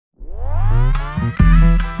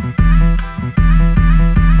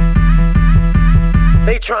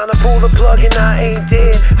They tryna pull the plug and I ain't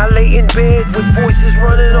dead. I lay in bed with voices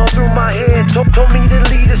running all through my head. Told me to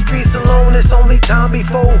leave the streets alone, it's only time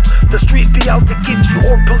before the streets be out to get you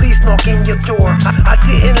or police knocking your door. I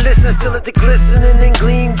didn't listen, still let the glistening and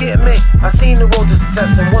gleam get me. I seen the road to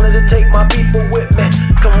success and wanted to take my people with me.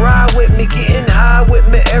 Come ride with me, getting high with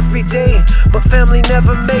me every day. But family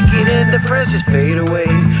never make it and the friends just fade away.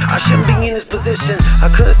 I shouldn't be in this position, I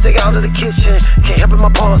couldn't stay out of the kitchen. Can't help it,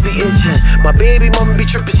 my palms be itching. My baby mama be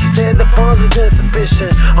tripping, she said the funds is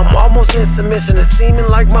insufficient. I'm almost in submission, it's seeming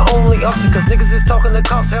like my only option. Cause niggas is talking to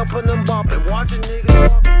cops, helping them bop and watching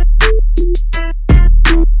niggas.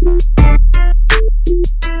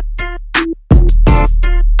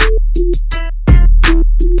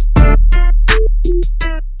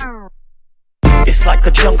 It's like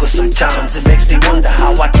a jungle sometimes, it makes me wonder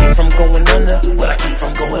how I keep from going under, what I keep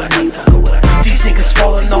from going under. These niggas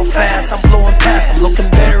falling off fast, I'm blowing past, I'm looking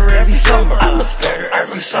better every summer. I look better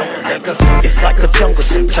every summer, nigga. It's like a jungle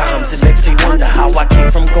sometimes, it makes me wonder how I keep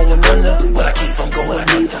from going under, what I keep from going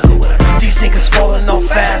under. These niggas falling off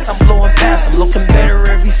fast, I'm blowing past, I'm looking better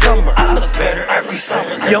every summer. I look better every summer,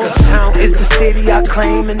 nigga. Youngstown is the city I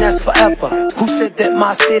claim and that's forever. Who said that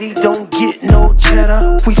my city don't get no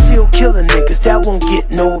cheddar? We still killing niggas, that won't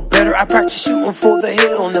get no better. I practice shooting for the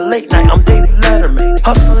head on the late night, I'm David Letterman.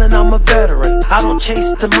 Hustling, I'm a veteran, I don't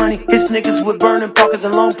chase the money. It's niggas with burning pockets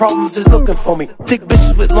and long problems is looking for me. Thick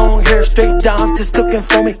bitches with long hair, straight dimes just cooking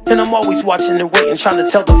for me. And I'm always watching and waiting, trying to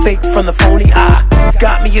tell the fake from the phony. I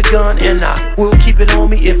got me a gun and I will keep it on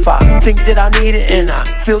me if I think that I need it and I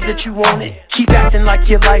feel that you want it. Keep acting like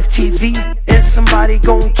your life TV and somebody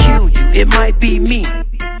gon' kill you, it might be me.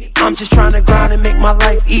 I'm just trying to grind and make my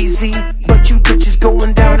life easy, but you bitches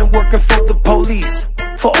going down and working for the police.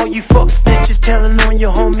 For all you fuck snitches telling on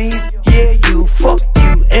your homies, yeah you, fuck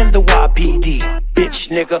you and the YPD, bitch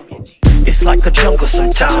nigga. It's like a jungle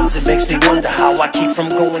sometimes, it makes me wonder how I keep from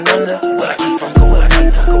going under, what I keep from going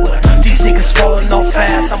under. These niggas falling off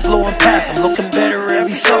fast, I'm blowing past, I'm looking better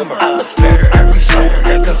every summer. I look better every summer,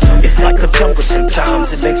 nigga. It's like a jungle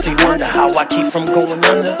sometimes, it makes me wonder how I keep from going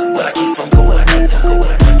under, what I keep from going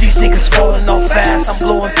under. These niggas falling off fast, I'm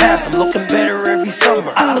blowing past, I'm looking better every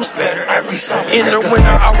summer. I look better every summer. In the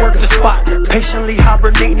winter I work the spot, patiently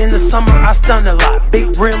hibernating in the summer I stun a lot.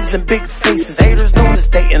 Big rims and big faces, haters know to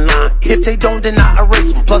stay in line. If they don't then I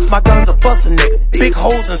erase them, plus my guns are bustin' nigga. Big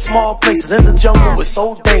holes in small places, in the jungle it's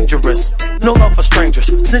so dangerous. No love for strangers,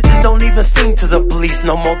 snitches don't even sing to the police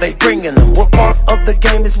no more, they bringin' them. What part of the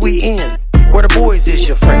game is we in? Where the boys is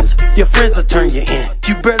your friends will turn you in.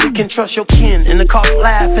 You barely can trust your kin, and the cops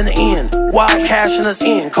laugh in the end. Wild cashing us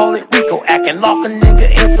in, call it Rico acting, lock a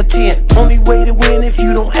nigga in for 10. Only way to win if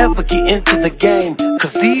you don't ever get into the game.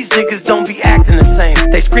 Cause these niggas don't be acting the same.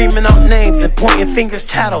 They screaming out names and pointing fingers,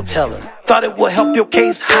 tattletelling. Thought it would help your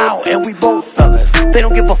case, how? And we both fellas. They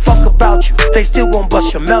don't give a fuck about you, they still gon'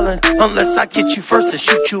 bust your melon. Unless I get you first to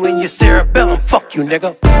shoot you in your cerebellum. Fuck you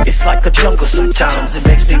nigga. It's like a jungle sometimes, it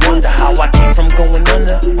makes me wonder how I keep from going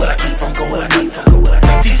under, what I keep from going under.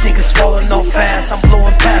 These niggas falling off fast, I'm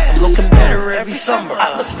blowing past, I'm looking better every summer.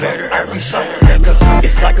 I look better every summer, nigga.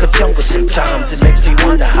 It's like a jungle sometimes, it makes me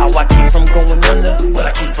wonder how I keep from going under, what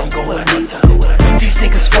I keep from going under. These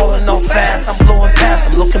niggas falling off fast, I'm blowing past,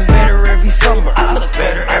 I'm looking better every summer. I look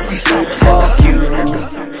better every summer. Fuck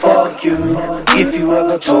you, fuck you. If you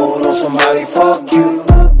ever told on somebody, fuck you.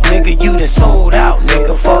 Nigga, you done sold out,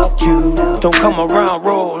 nigga, fuck you. Don't come around,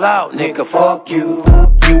 roll out, nigga, fuck you.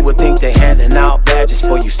 You would think they handing out badges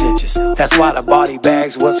for you snitches. That's why the body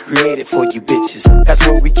bags was created for you bitches. That's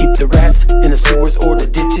where we keep the rats in the sewers or the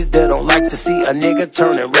ditches. They don't like to see a nigga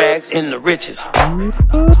turning rags into riches.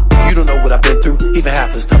 You don't know what I've been through, even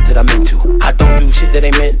half the stuff that I'm into. I don't do shit that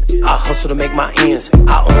ain't meant, I hustle to make my ends.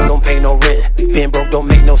 I own, don't pay no rent, being broke don't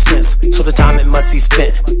make no sense. So the time it must be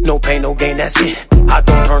spent, no pain, no gain, that's it. I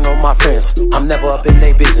don't turn on my friends, I'm never up in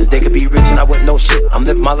their business. They could be rich and I wouldn't know shit. I'm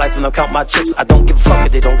living my life and I'm counting my chips. I don't give a fuck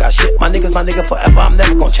if they don't got shit. My nigga's my nigga forever, I'm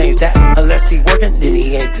never gonna change that. Unless he working, then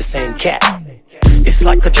he ain't the same cat. It's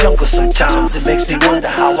like a jungle sometimes, it makes me wonder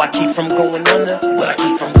how I keep from going under, what I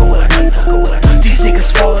keep from going under. These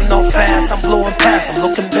niggas falling off fast, I'm blowing past, I'm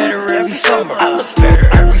looking better every summer. I look better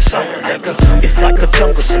every summer, nigga. It's like a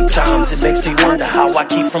jungle sometimes, it makes me wonder how I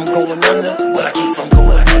keep from going under, what I keep from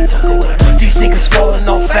going under. These niggas falling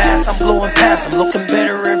off fast, I'm blowing past, I'm looking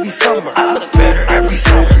better every summer. I look better every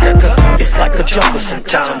summer, nigga. It's like a jungle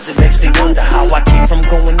sometimes, it makes me wonder how I keep from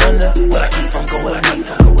going under, what I keep from going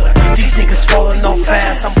under. These niggas falling off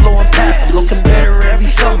fast, I'm blowing past, I'm looking better every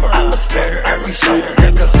summer. I look better every summer,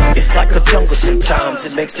 nigga. It's like like a jungle sometimes.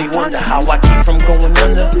 It makes me wonder how I keep from going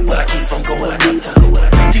under, but I keep from going under.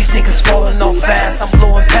 These niggas falling off fast, I'm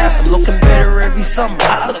blowing past, I'm looking better every summer.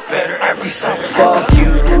 I look better every summer. Fuck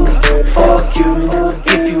you, fuck you.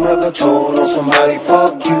 If you ever told on somebody,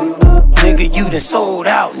 fuck you. Nigga, you done sold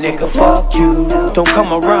out, nigga, fuck you. Don't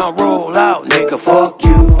come around, roll out, nigga, fuck